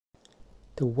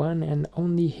the one and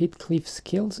only Heatcliff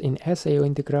skills in SAO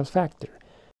Integral Factor.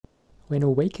 When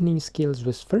Awakening skills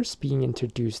was first being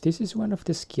introduced, this is one of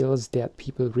the skills that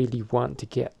people really want to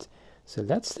get. So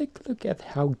let's take a look at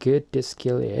how good this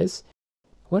skill is.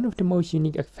 One of the most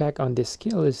unique effects on this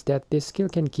skill is that this skill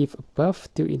can give a buff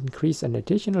to increase an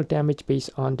additional damage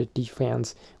based on the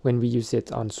defense when we use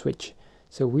it on switch.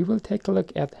 So we will take a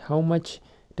look at how much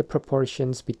the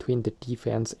proportions between the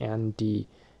defense and the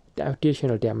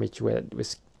additional damage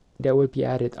that will be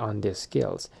added on these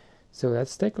skills. So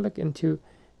let's take a look into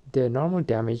the normal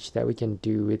damage that we can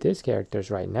do with these characters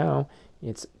right now.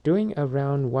 It's doing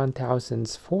around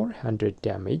 1400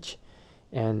 damage,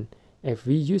 and if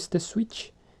we use the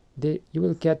switch, you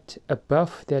will get a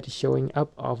buff that is showing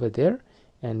up over there,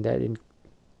 and that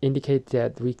indicates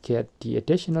that we get the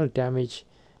additional damage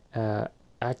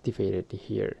activated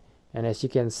here. And as you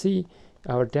can see,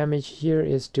 our damage here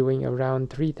is doing around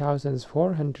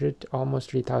 3400, almost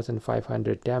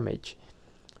 3500 damage,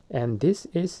 and this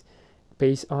is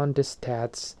based on the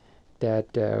stats that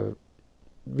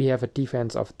we have a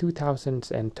defense of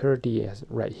 2030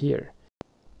 right here,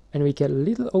 and we get a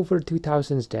little over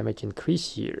 2000 damage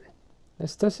increase here.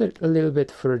 Let's test it a little bit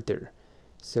further.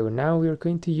 So now we're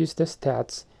going to use the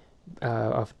stats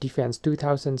of defense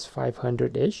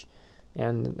 2500-ish,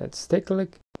 and let's take a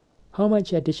look how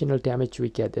much additional damage we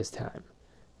get this time.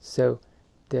 So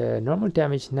the normal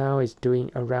damage now is doing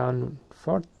around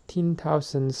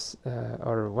 14,000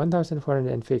 or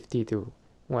 1450 to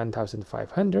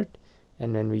 1500,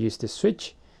 and when we use the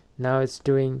switch, now it's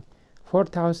doing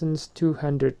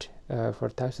 4200 around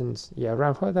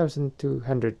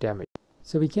 4200 damage.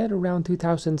 So we get around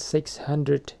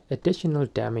 2600 additional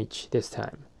damage this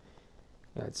time.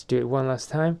 Let's do it one last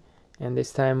time, and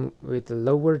this time with the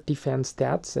lower defense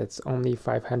stats, it's only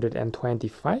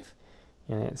 525,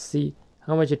 and let's see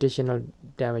how much additional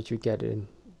damage we get in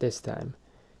this time.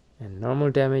 And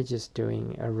normal damage is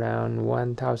doing around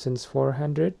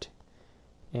 1400,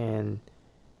 and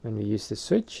when we use the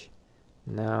switch,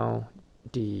 now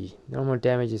the normal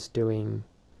damage is doing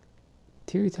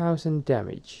 2000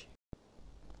 damage.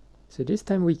 So this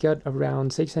time we got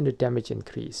around 600 damage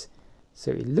increase.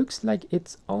 So it looks like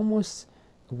it's almost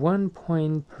 1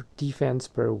 point per defense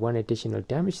per 1 additional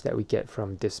damage that we get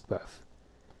from this buff.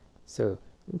 So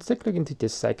let's take a look into the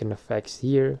second effects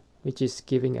here, which is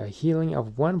giving a healing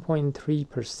of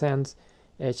 1.3%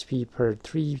 HP per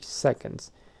 3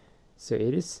 seconds. So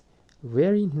it is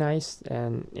very nice,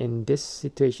 and in this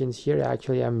situations here,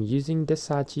 actually I'm using the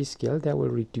Sachi skill that will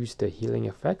reduce the healing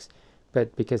effects,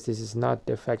 but because this is not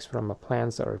the effects from a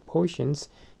plants or potions,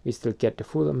 we still get the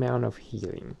full amount of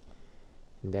healing.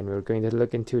 And then we're going to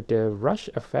look into the rush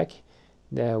effect,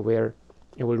 where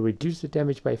it will reduce the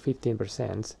damage by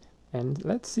 15%, and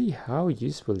let's see how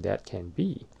useful that can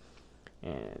be.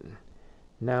 And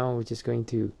now we're just going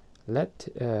to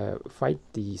fight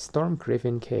the Storm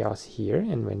Griffin Chaos here,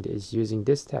 and when it is using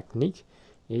this technique,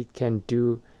 it can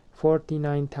do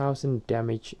 49,000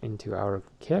 damage into our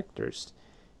characters,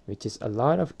 which is a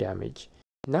lot of damage.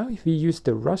 Now if we use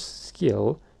the rush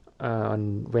skill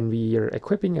when we are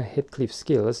equipping a Heatcliff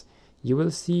skills, you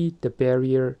will see the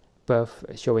barrier buff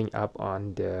showing up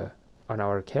on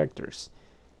our characters,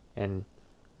 and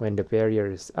when the barrier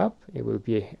is up, it will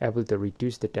be able to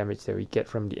reduce the damage that we get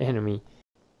from the enemy.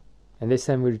 And this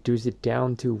time we reduce it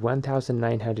down to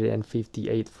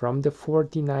 1958 from the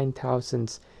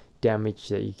 49,000 damage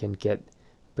that you can get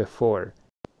before.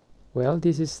 Well,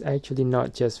 this is actually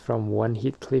not just from one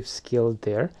Heatcliff skill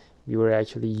there. We were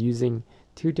actually using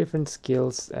 2 different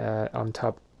skills on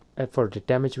top for the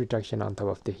damage reduction on top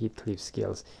of the Heatcliff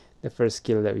skills. The first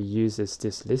skill that we use is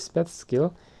this Lisbeth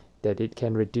skill, that it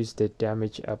can reduce the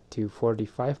damage up to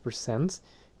 45%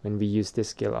 when we use this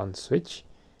skill on switch.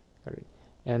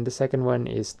 And the second one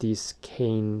is these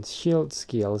Cane Shield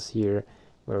skills here,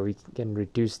 where we can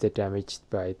reduce the damage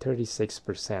by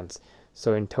 36%.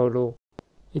 So in total,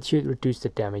 it should reduce the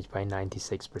damage by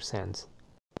 96%.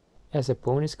 As a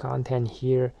bonus content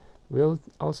here, we'll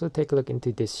also take a look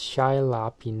into this Shy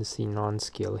Lapin Xenon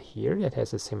skill here that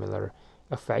has a similar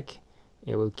effect.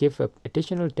 It will give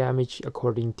additional damage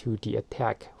according to the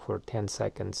attack for 10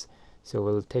 seconds. So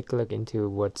we'll take a look into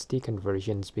what's the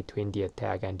conversions between the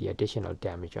attack and the additional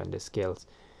damage on the skills.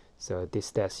 So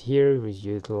this test here, we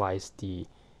utilize the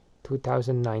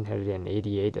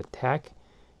 2988 attack,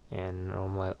 and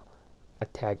normal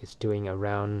attack is doing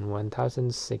around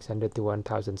 1600 to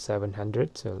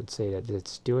 1700. So let's say that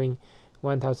it's doing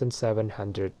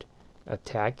 1700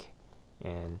 attack,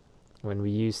 and when we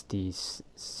use the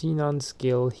Xenon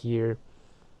skill here,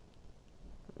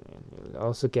 and you'll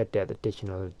also get that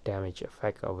additional damage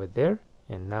effect over there.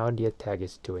 and now the attack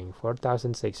is doing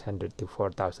 4600 to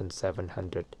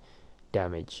 4700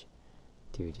 damage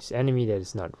to this enemy that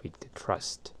is not weak to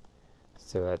thrust.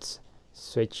 So let's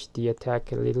switch the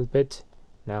attack a little bit.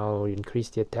 Now increase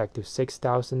the attack to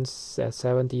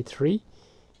 6073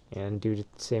 and do the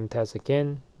same task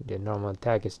again. The normal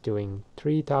attack is doing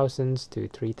 3000 to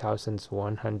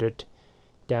 3100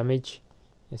 damage,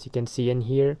 as you can see in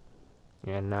here.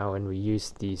 And now when we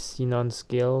use the Xenon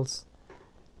skills,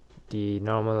 the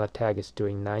normal attack is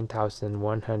doing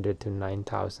 9100 to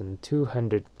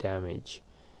 9200 damage.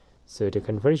 So the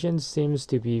conversion seems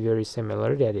to be very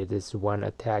similar, that it is one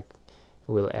attack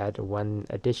will add one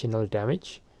additional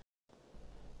damage.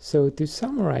 So to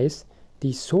summarize,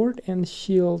 the Sword and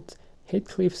Shield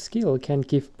Heatcliff skill can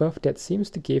give buff that seems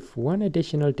to give one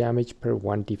additional damage per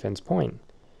one defense point.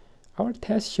 Our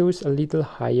test shows a little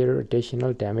higher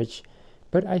additional damage,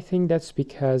 but I think that's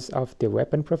because of the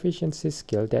weapon proficiency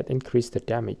skill that increased the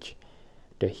damage.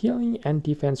 The healing and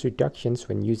defense reductions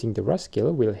when using the rush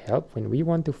skill will help when we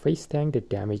want to face tank the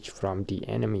damage from the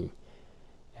enemy.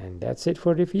 And that's it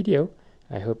for the video.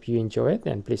 I hope you enjoy it,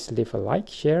 and please leave a like,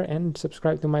 share and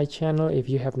subscribe to my channel if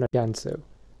you have not done so.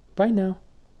 Bye now.